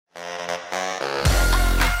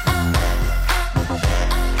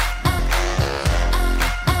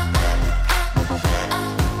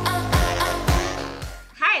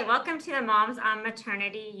to the Moms on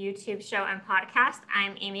Maternity YouTube show and podcast.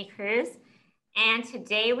 I'm Aimee Cruz, and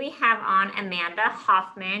today we have on Amanda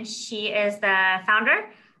Hofman. She is the founder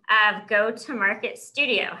of Go to Market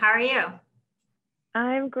Studio. How are you?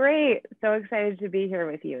 I'm great. So excited to be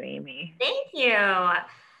here with you, Aimee. Thank you.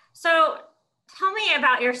 So tell me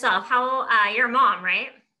about yourself. You're a mom, right?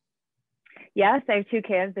 Yes, I have two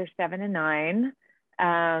kids. They're 7 and 9.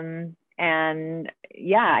 And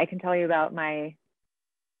yeah, I can tell you about my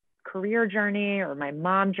career journey or my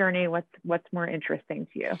mom journey. What's more interesting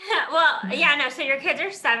to you? So your kids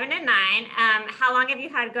are 7 and 9. How long have you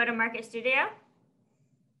had Go to Market Studio?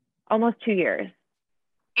 Almost 2 years.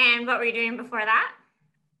 And what were you doing before that?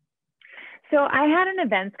 So I had an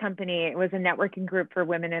events company. It was a networking group for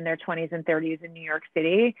women in their 20s and 30s in New York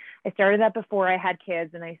City. I started that before I had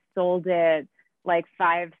kids, and I sold it like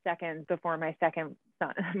 5 seconds before my second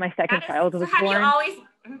child was born.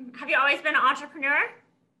 Have you always been an entrepreneur?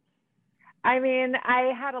 I mean,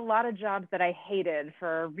 I had a lot of jobs that I hated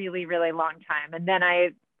for a really, really long time. And then I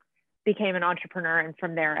became an entrepreneur, and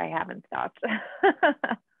from there I haven't stopped.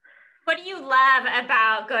 What do you love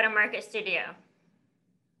about Go to Market Studio?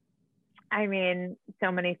 I mean,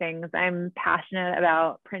 so many things. I'm passionate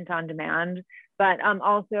about print on demand, but I'm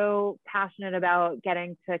also passionate about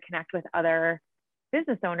getting to connect with other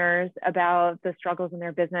business owners about the struggles in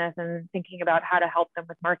their business and thinking about how to help them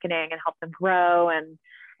with marketing and help them grow, and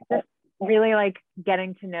just really like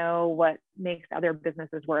getting to know what makes other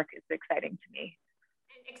businesses work is exciting to me.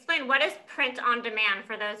 Explain, what is print on demand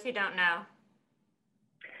for those who don't know?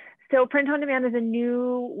 So print on demand is a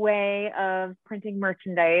new way of printing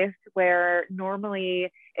merchandise where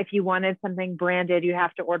normally if you wanted something branded, you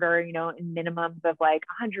have to order, in minimums of like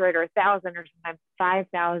 100 or 1,000 or sometimes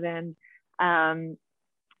 5,000.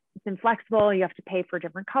 It's inflexible. You have to pay for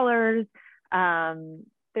different colors.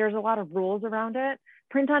 There's a lot of rules around it.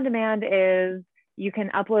 Print on demand is you can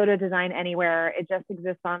upload a design anywhere. It just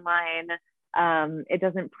exists online. It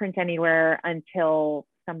doesn't print anywhere until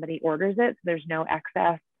somebody orders it. So there's no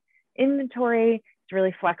excess inventory. It's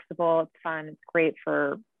really flexible. It's fun. It's great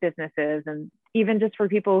for businesses, and even just for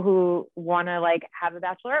people who want to like have a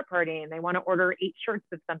bachelorette party and they want to order 8 shirts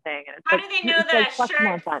of something. And how do they know the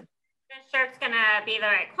shirt's gonna be the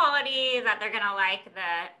right quality, that they're gonna like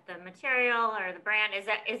the material or the brand?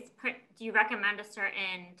 Do you recommend a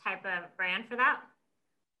certain type of brand for that?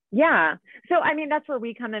 Yeah. So, I mean, that's where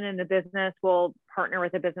we come in the business. We'll partner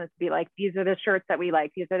with a business to be like, these are the shirts that we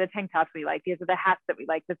like. These are the tank tops we like. These are the hats that we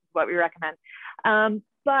like. This is what we recommend.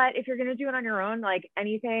 But if you're going to do it on your own, like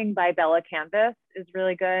anything by Bella Canvas is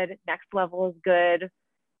really good. Next Level is good.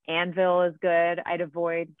 Anvil is good. I'd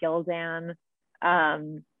avoid Gildan.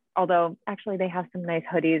 Although actually they have some nice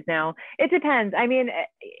hoodies now. It depends. I mean,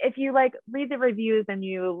 if you like read the reviews and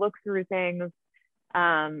you look through things,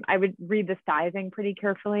 I would read the sizing pretty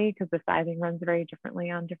carefully because the sizing runs very differently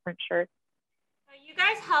on different shirts. So you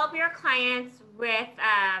guys help your clients with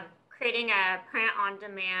creating a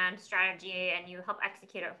print-on-demand strategy, and you help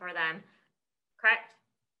execute it for them, correct?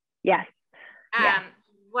 Yes. Yes.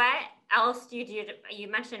 What else do you do? You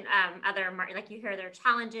mentioned you hear their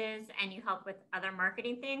challenges and you help with other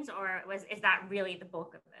marketing things, or is that really the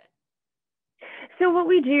bulk of it? So what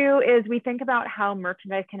we do is we think about how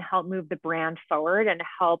merchandise can help move the brand forward and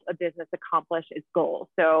help a business accomplish its goals.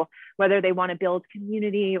 So whether they want to build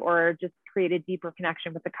community or just create a deeper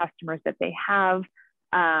connection with the customers that they have,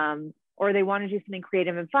 or they want to do something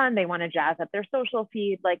creative and fun, they want to jazz up their social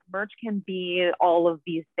feed, like merch can be all of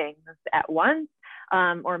these things at once.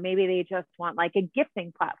 Or maybe they just want like a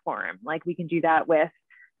gifting platform. Like we can do that with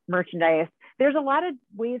merchandise. There's a lot of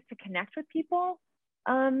ways to connect with people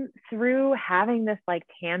through having this like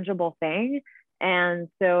tangible thing. And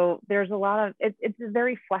so there's a lot of, it's a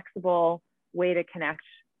very flexible way to connect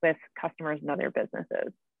with customers and other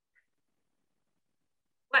businesses.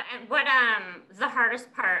 What is the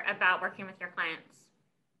hardest part about working with your clients?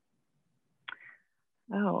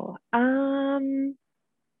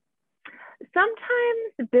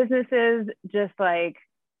 Sometimes businesses just like,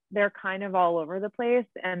 they're kind of all over the place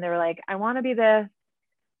and they're like, I want to be this,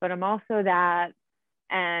 but I'm also that.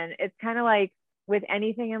 And it's kind of like with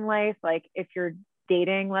anything in life, like if you're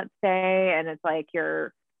dating, let's say, and it's like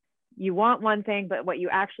you want one thing, but what you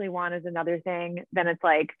actually want is another thing, then it's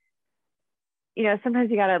like, sometimes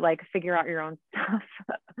you got to like figure out your own stuff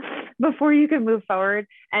before you can move forward.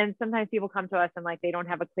 And sometimes people come to us and like, they don't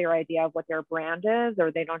have a clear idea of what their brand is,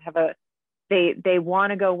 or they don't have they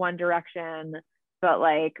want to go one direction, but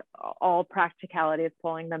like all practicality is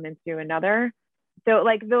pulling them into another. So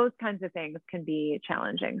like those kinds of things can be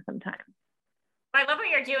challenging sometimes. I love what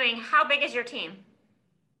you're doing. How big is your team?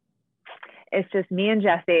 It's just me and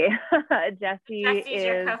Jessie. Jessie Jesse's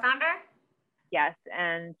your is, co-founder? yes,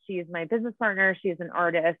 and she's my business partner. She's an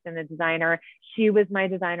artist and a designer. She was my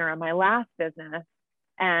designer on my last business,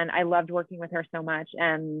 and I loved working with her so much.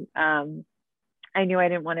 And I knew I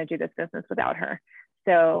didn't want to do this business without her.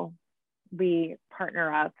 So we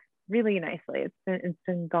partner up really nicely. It's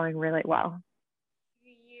been going really well. Do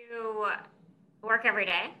you work every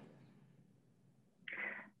day?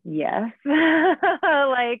 Yes.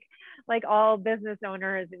 like all business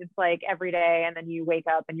owners, it's like every day, and then you wake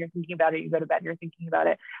up and you're thinking about it, you go to bed and you're thinking about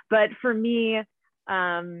it. But for me,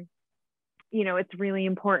 it's really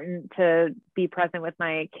important to be present with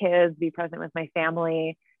my kids, be present with my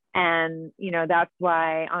family. And, that's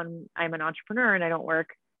why I'm an entrepreneur and I don't work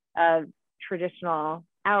traditional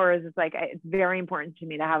hours. It's like, it's very important to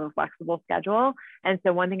me to have a flexible schedule. And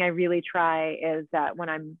so one thing I really try is that when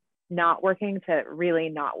I'm not working, to really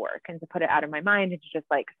not work and to put it out of my mind and to just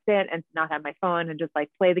like sit and not have my phone and just like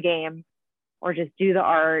play the game or just do the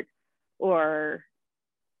art or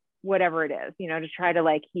whatever it is, to try to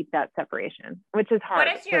like keep that separation, which is hard.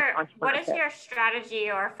 What is your strategy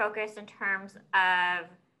or focus in terms of,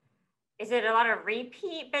 is it a lot of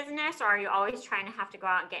repeat business, or are you always trying to have to go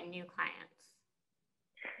out and get new clients?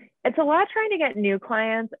 It's a lot trying to get new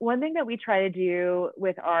clients. One thing that we try to do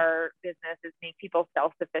with our business is make people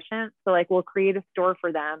self-sufficient. So like we'll create a store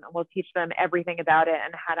for them and we'll teach them everything about it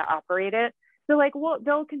and how to operate it. So like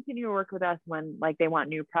they'll continue to work with us when like they want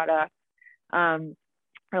new products, or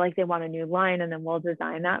like they want a new line, and then we'll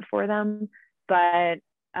design that for them. But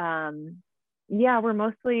yeah, we're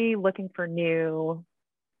mostly looking for new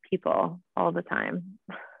people all the time.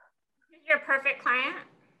 Who's your perfect client?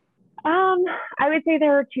 I would say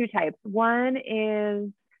there are two types. One is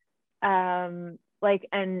like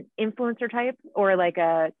an influencer type, or like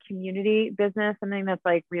a community business, something that's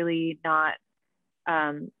like really not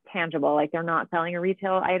tangible, like they're not selling a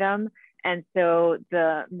retail item. And so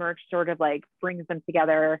the merch sort of like brings them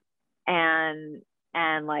together, and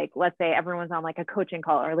like, let's say everyone's on like a coaching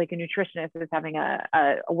call, or like a nutritionist is having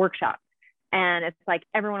a workshop. And it's like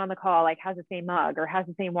everyone on the call like has the same mug or has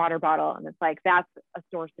the same water bottle. And it's like, that's a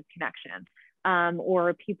source of connection.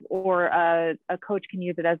 Or people, or a coach can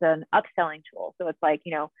use it as an upselling tool. So it's like,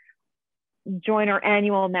 join our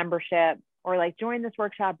annual membership, or like join this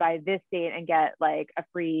workshop by this date and get like a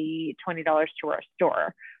free $20 to our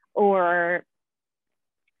store, or,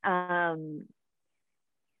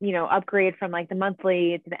 upgrade from like the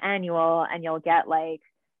monthly to the annual, and you'll get like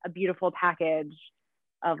a beautiful package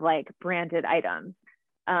of like branded items.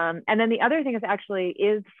 And then the other thing is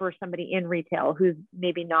for somebody in retail who's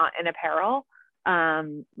maybe not in apparel,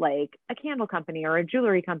 like a candle company or a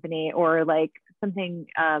jewelry company, or like something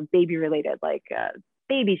baby related, like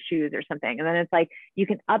baby shoes or something. And then it's like you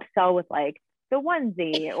can upsell with like the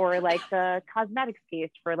onesie, or like the cosmetics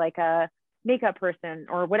case for like a makeup person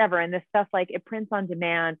or whatever. And this stuff, like it prints on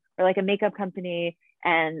demand, or like a makeup company,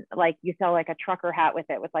 and like you sell like a trucker hat with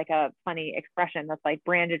it, with like a funny expression that's like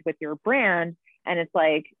branded with your brand. And it's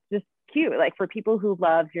like just cute. Like for people who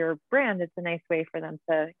love your brand, it's a nice way for them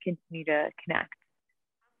to continue to connect.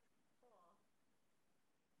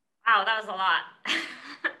 Wow, that was a lot.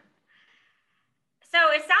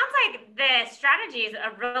 So it sounds like the strategy is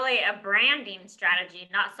really a branding strategy,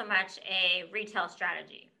 not so much a retail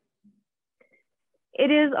strategy. It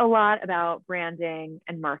is a lot about branding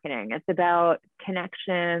and marketing. It's about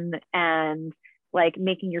connection and like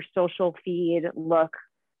making your social feed look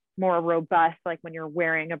more robust, like when you're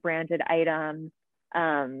wearing a branded item,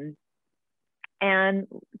 and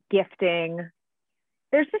gifting.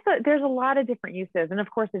 There's a lot of different uses. And of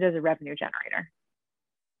course it is a revenue generator.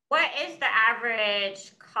 What is the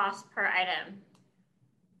average cost per item?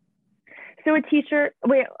 So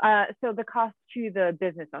so the cost to the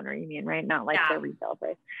business owner, you mean, right? Not like the retail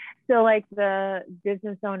price. So like the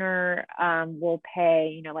business owner will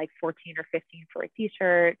pay, like 14 or 15 for a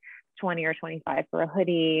t-shirt, 20 or 25 for a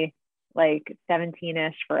hoodie, like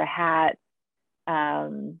 17-ish for a hat,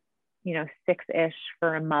 6-ish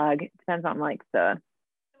for a mug. It depends on like the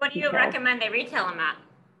What do you recommend they retail them at?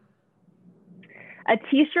 A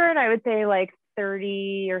t-shirt, I would say like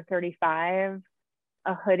 30 or 35.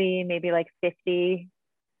 A hoodie, maybe like 50.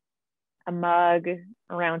 A mug,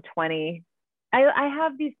 around 20. I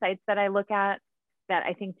have these sites that I look at that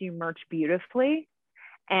I think do merch beautifully.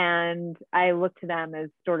 And I look to them as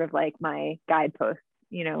sort of like my guideposts,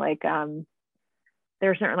 like there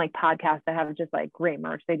are certain like podcasts that have just like great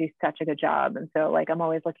merch. They do such a good job. And so like, I'm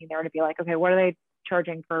always looking there to be like, okay, what are they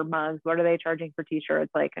charging for mugs? What are they charging for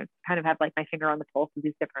t-shirts? Like I kind of have like my finger on the pulse of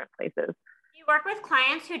these different places. You work with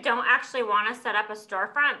clients who don't actually want to set up a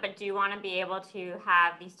storefront, but do want to be able to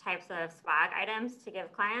have these types of swag items to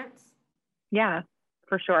give clients? Yeah,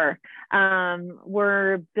 for sure.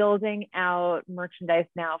 We're building out merchandise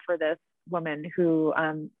now for this woman who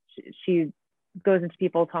she goes into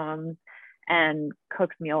people's homes and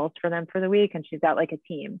cooks meals for them for the week, and she's got like a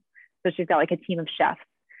team. So she's got like a team of chefs.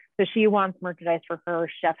 So she wants merchandise for her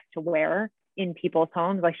chefs to wear in people's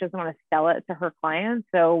homes. Like she doesn't want to sell it to her clients,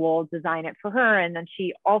 so we'll design it for her, and then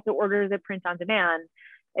she also orders it print on demand.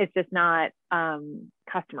 It's just not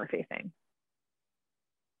customer facing.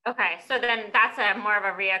 Okay, so then that's a more of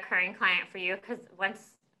a reoccurring client for you because once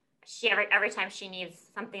she every time she needs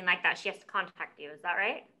something like that, she has to contact you. Is that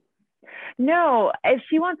right? No, if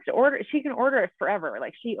she wants to order, she can order it forever.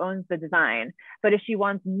 Like she owns the design. But if she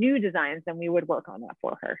wants new designs, then we would work on that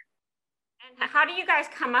for her. And how do you guys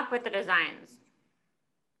come up with the designs?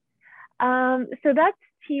 So that's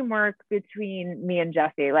teamwork between me and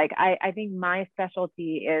Jesse. Like I think my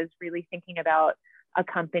specialty is really thinking about a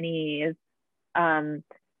company's um,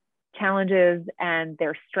 challenges and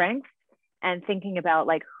their strengths and thinking about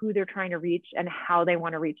like who they're trying to reach and how they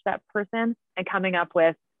want to reach that person and coming up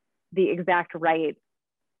with the exact right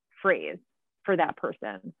phrase for that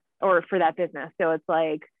person or for that business. So it's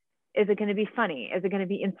like, is it going to be funny? Is it going to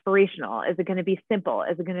be inspirational? Is it going to be simple?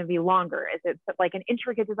 Is it going to be longer? Is it like an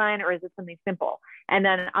intricate design or is it something simple? And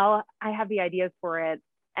then I have the ideas for it.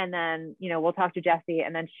 And then, we'll talk to Jessie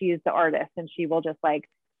and then she's the artist and she will just like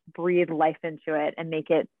breathe life into it and make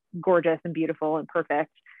it gorgeous and beautiful and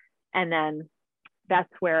perfect. And then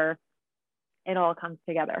that's where it all comes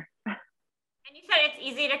together. And you said it's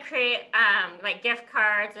easy to create like gift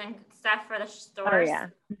cards and stuff for the Oh stores. yeah.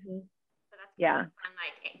 Mm-hmm. So that's kind Yeah. of fun.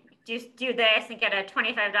 Like do this and get a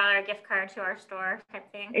 $25 gift card to our store type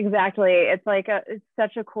thing. Exactly. It's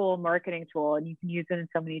such a cool marketing tool and you can use it in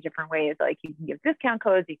so many different ways. Like you can give discount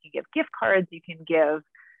codes, you can give gift cards, you can give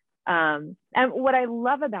and what I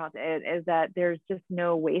love about it is that there's just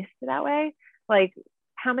no waste that way. Like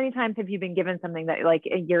how many times have you been given something that like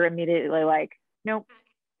you're immediately like, nope,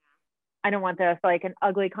 I don't want this, like an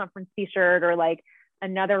ugly conference t-shirt or like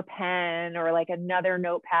another pen or like another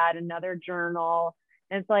notepad, another journal.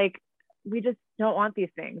 And it's like, we just don't want these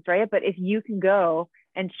things, right? But if you can go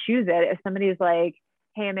and choose it, if somebody's like,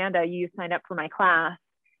 hey, Amanda, you signed up for my class,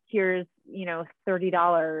 here's,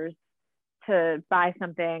 $30 to buy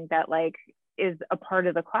something that like is a part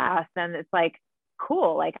of the class, then it's like,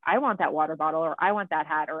 cool. Like I want that water bottle or I want that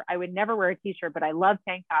hat, or I would never wear a t-shirt, but I love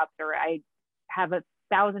tank tops, or I have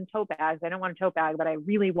 1,000 tote bags. I don't want a tote bag, but I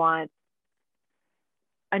really want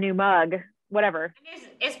a new mug, whatever.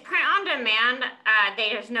 Is print on demand?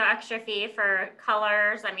 There's no extra fee for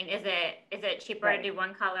colors. I mean, is it cheaper to Right. do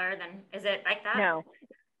one color than is it like that? No.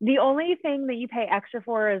 The only thing that you pay extra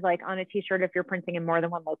for is like on a t-shirt if you're printing in more than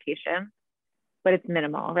one location, but it's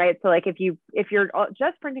minimal, right? So like if you're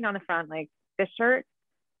just printing on the front, like this shirt,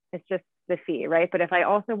 it's just the fee, right? But if I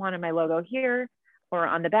also wanted my logo here or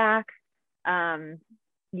on the back, um,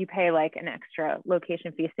 you pay like an extra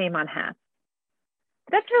location fee. Same on hats.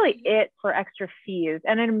 That's really it for extra fees.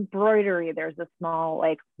 And in embroidery, there's a small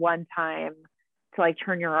like one time to like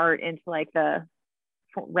turn your art into like the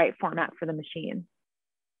right format for the machine.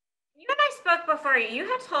 You and I spoke before. You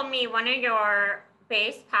had told me one of your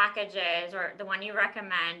base packages or the one you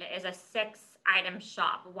recommend is a 6-item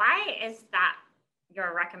shop. Why is that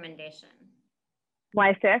your recommendation?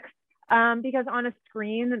 Why six? Because on a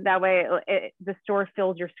screen, that way the store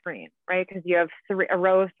fills your screen, right? Because you have a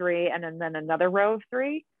row of three and then another row of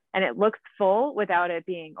three, and it looks full without it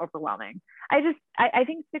being overwhelming. I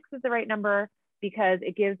think six is the right number because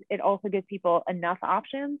it also gives people enough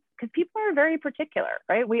options because people are very particular,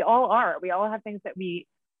 right? We all are. We all have things that we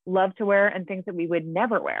love to wear and things that we would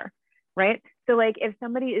never wear, right? So like if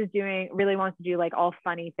somebody is really wants to do like all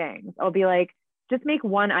funny things, I'll be like, just make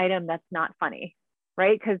one item that's not funny,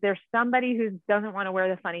 right? Because there's somebody who doesn't want to wear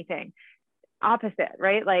the funny thing. Opposite,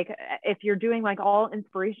 right? Like if you're doing like all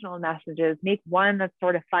inspirational messages, make one that's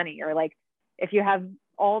sort of funny, or like if you have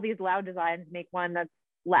all these loud designs, make one that's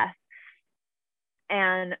less.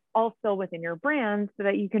 And also within your brand so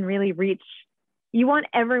that you can really reach, you want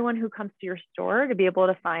everyone who comes to your store to be able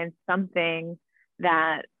to find something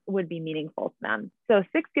that would be meaningful to them. So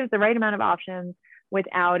six gives the right amount of options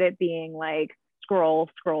without it being like scroll,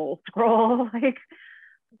 scroll, scroll. Like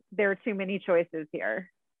there are too many choices here.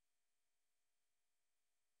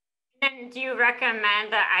 And do you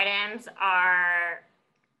recommend that items are,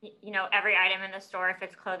 every item in the store, if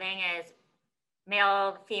it's clothing, is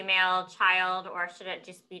male, female, child, or should it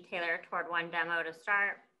just be tailored toward one demo to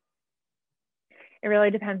start? It really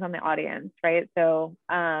depends on the audience, right? So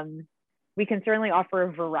we can certainly offer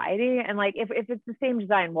a variety. And like, if it's the same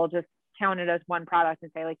design, we'll just count it as one product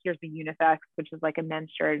and say like, here's the unisex, which is like a men's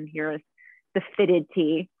shirt, and here's the fitted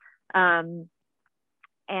tee. And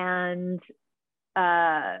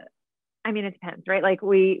I mean, it depends, right? Like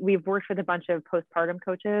we've worked with a bunch of postpartum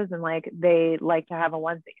coaches, and like they like to have a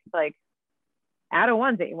onesie. Like, add a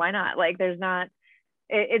onesie, why not? Like there's not,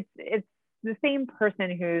 it's the same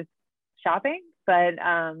person who's shopping, but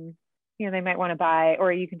they might want to buy,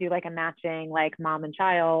 or you can do like a matching like mom and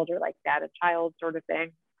child or like dad and child sort of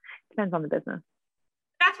thing. Depends on the business.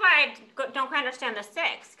 That's why I don't quite understand the 6,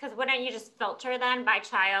 because wouldn't you just filter then by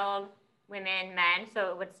child, women, men,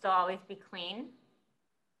 so it would still always be clean?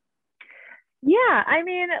 Yeah, I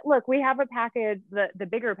mean, look, we have a package, the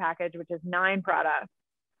bigger package, which is 9 products,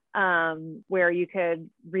 where you could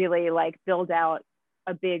really like build out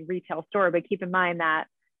a big retail store. But keep in mind that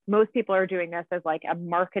most people are doing this as like a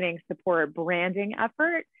marketing support branding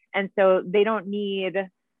effort. And so they don't need,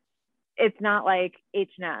 it's not like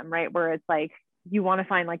H&M, right? Where it's like, you want to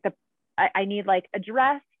find like I need like a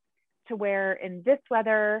dress to wear in this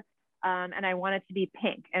weather. And I want it to be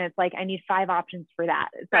pink. And it's like, I need 5 options for that.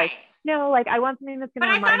 It's right. Like, no, like I want something that's going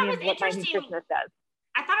to remind me of what my nutritionist does.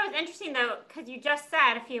 I thought it was interesting though, because you just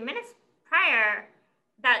said a few minutes prior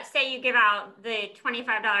that say you give out the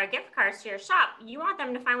 $25 gift cards to your shop, you want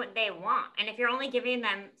them to find what they want. And if you're only giving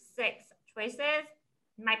them 6 choices,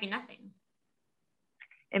 it might be nothing.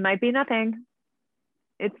 It might be nothing.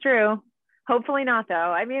 It's true. Hopefully not though.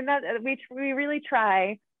 I mean, that we really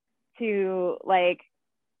try to like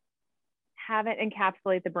have it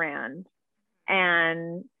encapsulate the brand.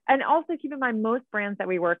 And also keep in mind, most brands that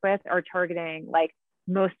we work with are targeting like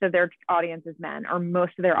most of their audience is men, or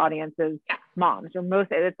most of their audience is moms, or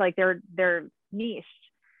it's like they're niched,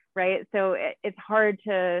 right? So it's hard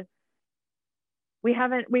to,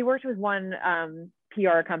 we worked with one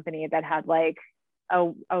PR company that had like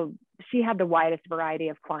she had the widest variety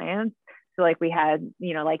of clients. So like we had,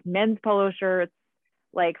 like men's polo shirts,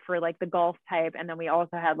 like for like the golf type. And then we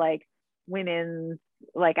also had like women's,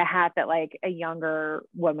 like a hat that like a younger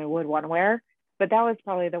woman would want to wear. But that was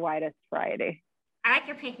probably the widest variety. I like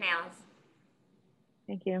your pink nails.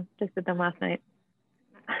 Thank you. Just did them last night.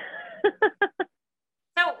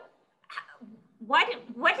 So what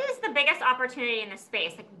is the biggest opportunity in this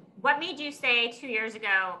space? Like, what made you say 2 years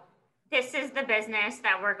ago, this is the business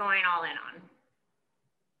that we're going all in on?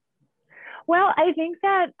 Well, I think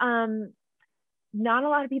that not a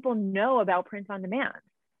lot of people know about print on demand.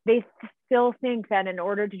 They still think that in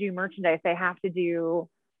order to do merchandise, they have to do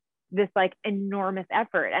this like enormous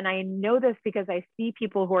effort. And I know this because I see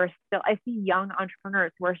people who are still, I see young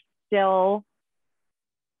entrepreneurs who are still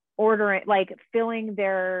ordering, like filling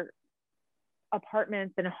their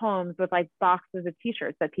apartments and homes with like boxes of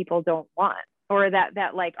t-shirts that people don't want, or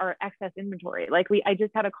that like are excess inventory. Like I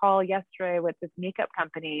just had a call yesterday with this makeup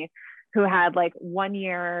company who had like 1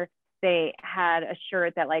 year, they had a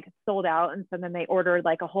shirt that like sold out. And so then they ordered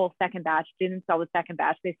like a whole second batch, didn't sell the second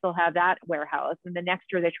batch. They still have that warehouse. And the next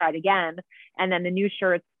year they tried again. And then the new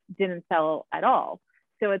shirts didn't sell at all.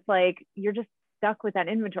 So it's like, you're just stuck with that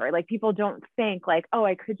inventory. Like people don't think like, oh,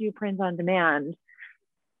 I could do print on demand.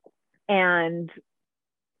 And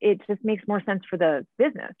it just makes more sense for the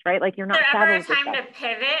business, right? Like you're not. Is there ever a time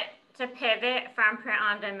to pivot from print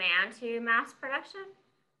on demand to mass production?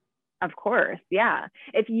 Of course, yeah.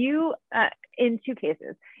 If you, in 2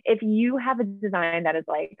 cases, if you have a design that is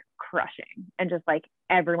like crushing and just like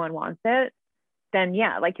everyone wants it, then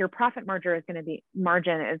yeah, like your profit margin is going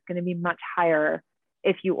to be much higher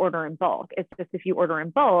if you order in bulk. It's just if you order in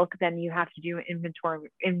bulk, then you have to do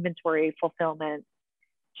inventory fulfillment,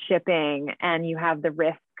 shipping, and you have the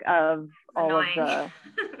risk of all of the.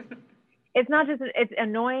 It's not just, it's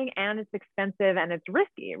annoying and it's expensive and it's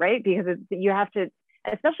risky, right? Because you have to,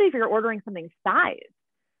 especially if you're ordering something size,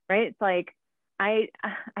 right? It's like I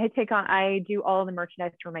do all the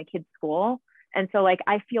merchandise for my kids' school. And so like,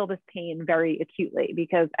 I feel this pain very acutely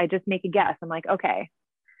because I just make a guess. I'm like, okay,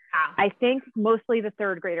 I think mostly the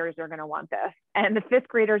 3rd graders are going to want this and the 5th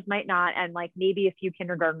graders might not. And like, maybe a few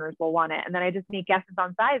kindergartners will want it. And then I just make guesses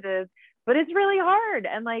on sizes, but it's really hard.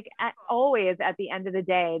 And like always at the end of the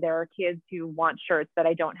day, there are kids who want shirts that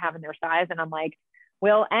I don't have in their size. And I'm like,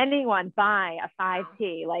 will anyone buy a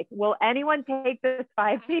 5P? Like, will anyone take this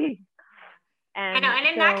 5P? And I know. And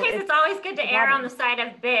in that case, it's always good to err on the side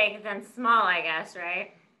of big than small, I guess, right?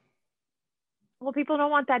 Well, people don't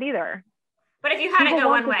want that either. But if you had to go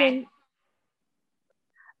one way.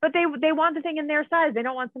 But they want the thing in their size. They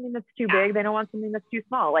don't want something that's too big. They don't want something that's too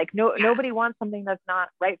small. Like nobody wants something that's not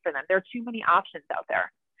right for them. There are too many options out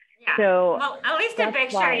there. Yeah. So Well, at least a that's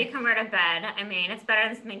big shirt why. you can wear to bed. I mean, it's better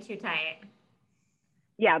than something too tight.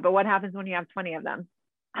 Yeah, but what happens when you have 20 of them?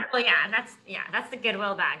 Well, that's the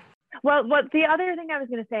Goodwill bag. Well, what the other thing I was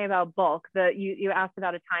going to say about bulk, you asked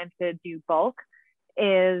about a time to do bulk,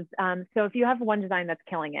 is so if you have one design that's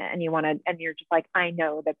killing it and you're just like, I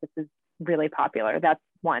know that this is really popular, that's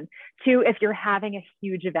one. Two, if you're having a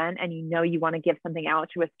huge event and you want to give something out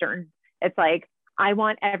to a certain, it's like, I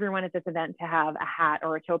want everyone at this event to have a hat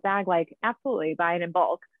or a tote bag, like absolutely buy it in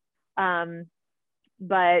bulk.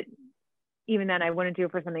 But even then I wouldn't do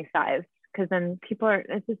it for something sized, because then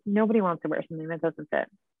it's just, nobody wants to wear something that doesn't fit.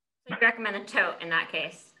 So you recommend the tote in that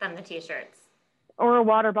case than the t-shirts? Or a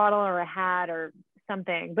water bottle or a hat or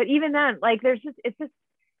something. But even then, like it's just,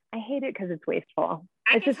 I hate it because it's wasteful.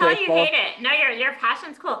 I can tell you hate it. No, your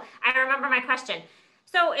passion's cool. I remember my question.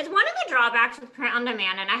 So is one of the drawbacks with print on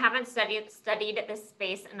demand, and I haven't studied this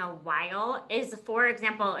space in a while, is, for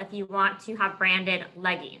example, if you want to have branded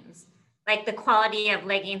leggings, like the quality of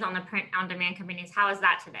leggings on the print on demand companies, how is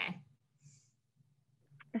that today?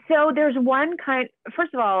 So there's one kind,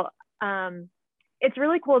 first of all, it's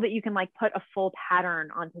really cool that you can like put a full pattern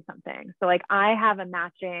onto something. So like I have a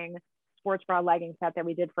matching sports bra legging set that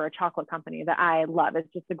we did for a chocolate company that I love.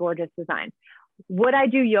 It's just a gorgeous design. Would I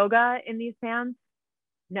do yoga in these pants?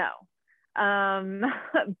 No.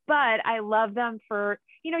 But I love them for,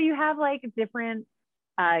 you have like different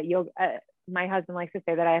yoga. My husband likes to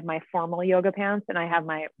say that I have my formal yoga pants and I have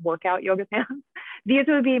my workout yoga pants. These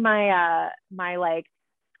would be my like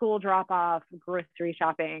school drop off grocery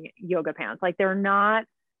shopping yoga pants. Like they're not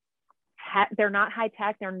high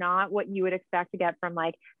tech. They're not what you would expect to get from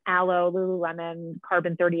like Aloe, Lululemon,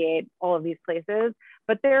 Carbon 38, all of these places,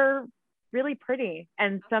 but they're really pretty.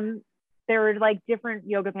 And they're like different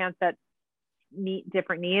yoga pants that meet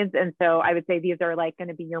different needs. And so I would say these are like going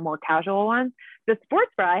to be your more casual ones. The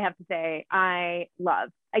sports bra, I have to say, I love.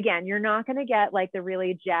 Again, you're not going to get like the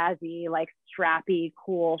really jazzy, like strappy,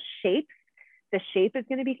 cool shapes. The shape is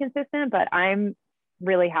going to be consistent, but I'm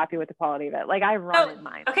really happy with the quality of it. Like I run in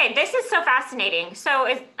mine. Okay, this is so fascinating. So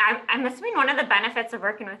I'm assuming one of the benefits of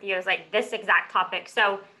working with you is like this exact topic.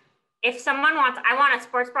 So if someone I want a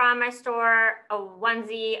sports bra in my store, a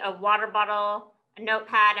onesie, a water bottle, a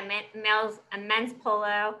notepad, a men's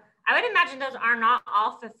polo, I would imagine those are not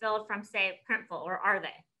all fulfilled from, say, Printful, or are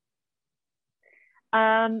they?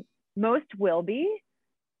 Most will be,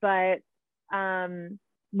 but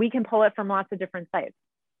we can pull it from lots of different sites.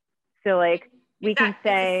 So like we can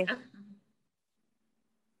say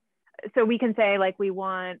like we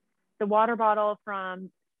want the water bottle from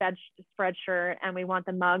Spreadshirt, and we want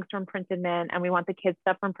the mugs from Printed Mint, and we want the kids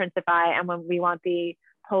stuff from Printify, and when we want the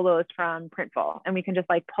polos from Printful, and we can just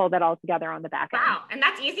like pull that all together on the back end. Wow, and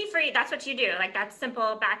that's easy for you. That's what you do. Like that's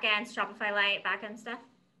simple back end, Shopify Lite back end stuff.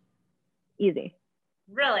 Easy.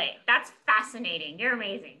 Really, that's fascinating. You're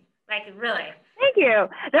amazing. Like really. Thank you.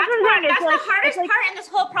 That's the hardest part in this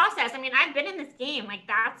whole process. I mean, I've been in this game. Like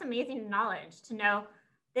that's amazing knowledge to know.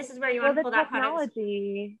 This is where you want to pull that product. The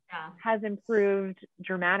technology has improved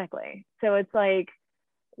dramatically. So it's like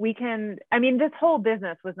this whole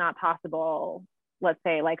business was not possible, let's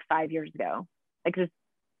say like 5 years ago. Like just,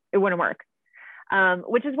 it wouldn't work.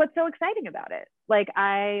 Which is what's so exciting about it. Like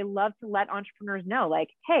I love to let entrepreneurs know, like,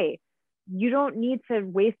 hey, you don't need to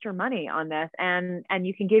waste your money on this, and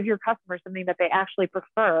you can give your customers something that they actually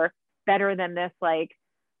prefer better than this like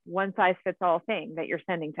one size fits all thing that you're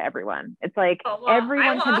sending to everyone. It's like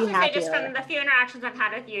everyone can be happier. I will also say, just from the few interactions I've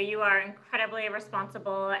had with you, you are incredibly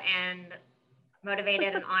responsible and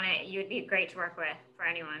motivated and on it. You'd be great to work with for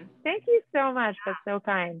anyone. Thank you so much. That's so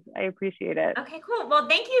kind. I appreciate it. Okay, cool. Well,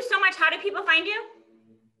 thank you so much. How do people find you?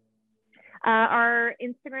 Our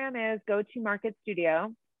Instagram is go-to-market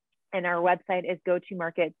studio, and our website is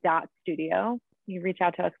go-to-market.studio. You reach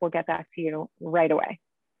out to us, we'll get back to you right away.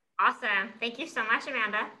 Awesome. Thank you so much,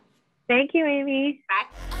 Amanda. Thank you, Aimee. Bye.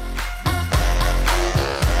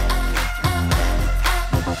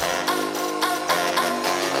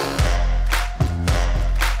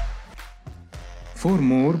 For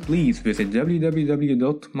more, please visit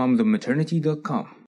www.momsofmaternity.com.